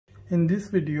In this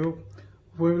video,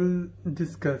 we will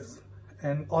discuss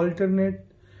an alternate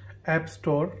app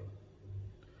store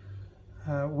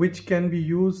which can be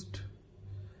used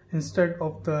instead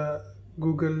of the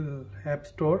Google App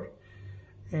Store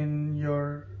in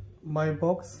your My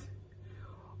Box,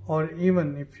 or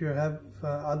even if you have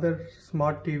other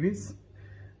smart TVs,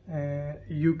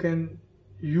 you can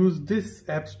use this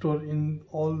app store in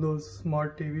all those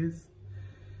smart TVs.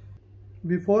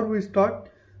 Before we start,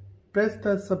 press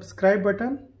the subscribe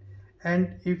button,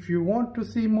 and if you want to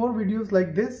see more videos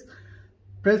like this,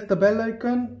 press the bell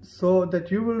icon so that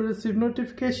you will receive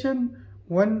notification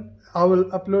when I will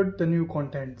upload the new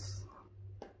contents.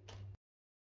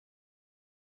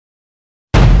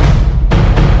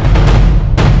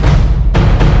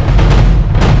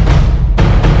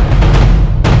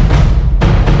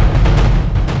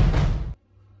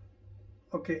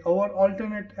 Okay, our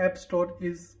alternate app store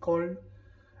is called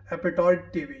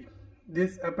Aptoide TV.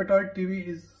 This Apotide TV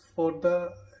is for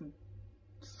the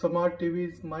smart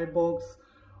TVs, My Box,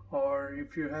 or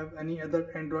if you have any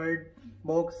other Android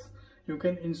box, you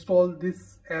can install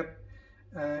this app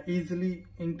easily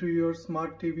into your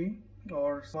smart TV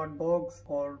or smart box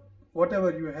or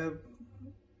whatever you have.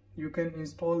 You can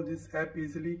install this app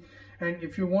easily, and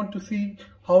if you want to see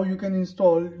how you can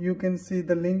install, you can see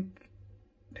the link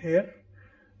here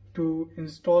to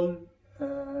install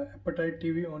Apotide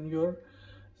TV on your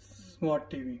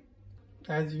smart TV.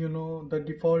 As you know, the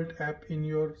default app in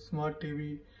your smart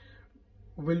TV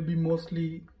will be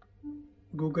mostly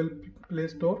Google Play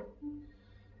Store,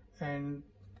 and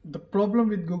the problem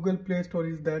with Google Play Store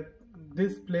is that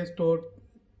this Play Store,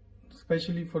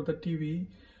 especially for the TV,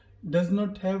 does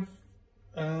not have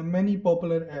many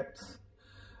popular apps.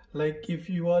 Like if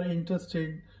you are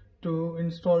interested to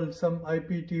install some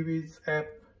IPTV's app,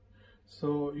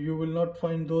 so you will not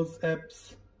find those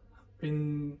apps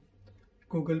in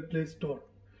Google Play Store.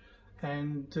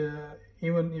 And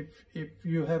even if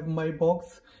you have My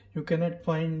Box, you cannot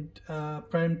find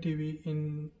Prime TV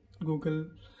in Google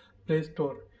Play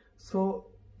Store. So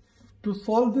to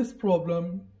solve this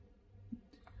problem,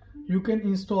 you can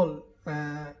install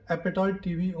Aptoide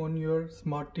TV on your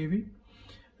smart TV.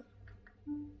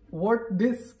 What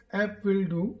this app will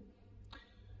do,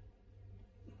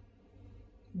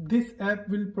 this app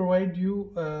will provide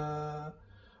you a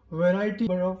variety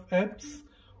of apps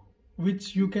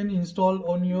which you can install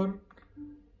on your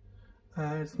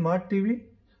smart TV.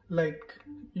 Like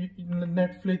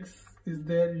Netflix is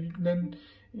there, then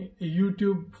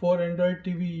YouTube for Android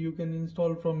TV you can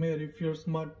install from here if your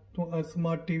smart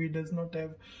TV does not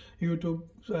have YouTube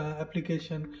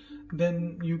application.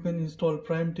 Then you can install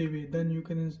Prime TV, then you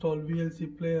can install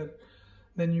VLC player,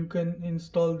 then you can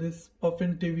install this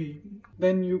Puffin TV,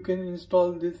 then you can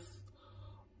install this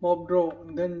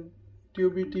Mobdro, then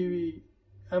Tubi TV,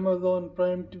 Amazon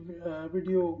Prime TV,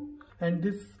 Video, and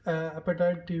this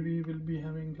Apotide TV will be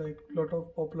having like lot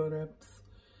of popular apps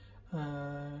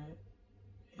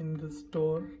in the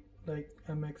store, like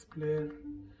MX Player.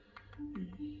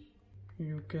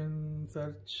 You can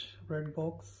search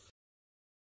Redbox.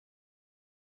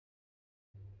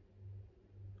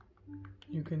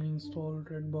 You can install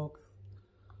Redbox.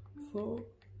 So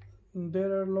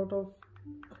there are a lot of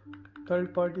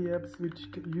third-party apps which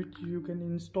you can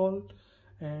install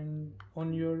and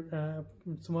on your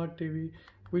smart TV,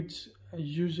 which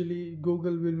usually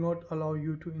Google will not allow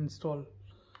you to install.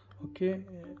 Okay,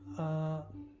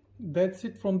 that's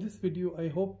it from this video. I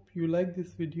hope you like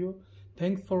this video.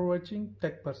 Thanks for watching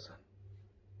Tech Person.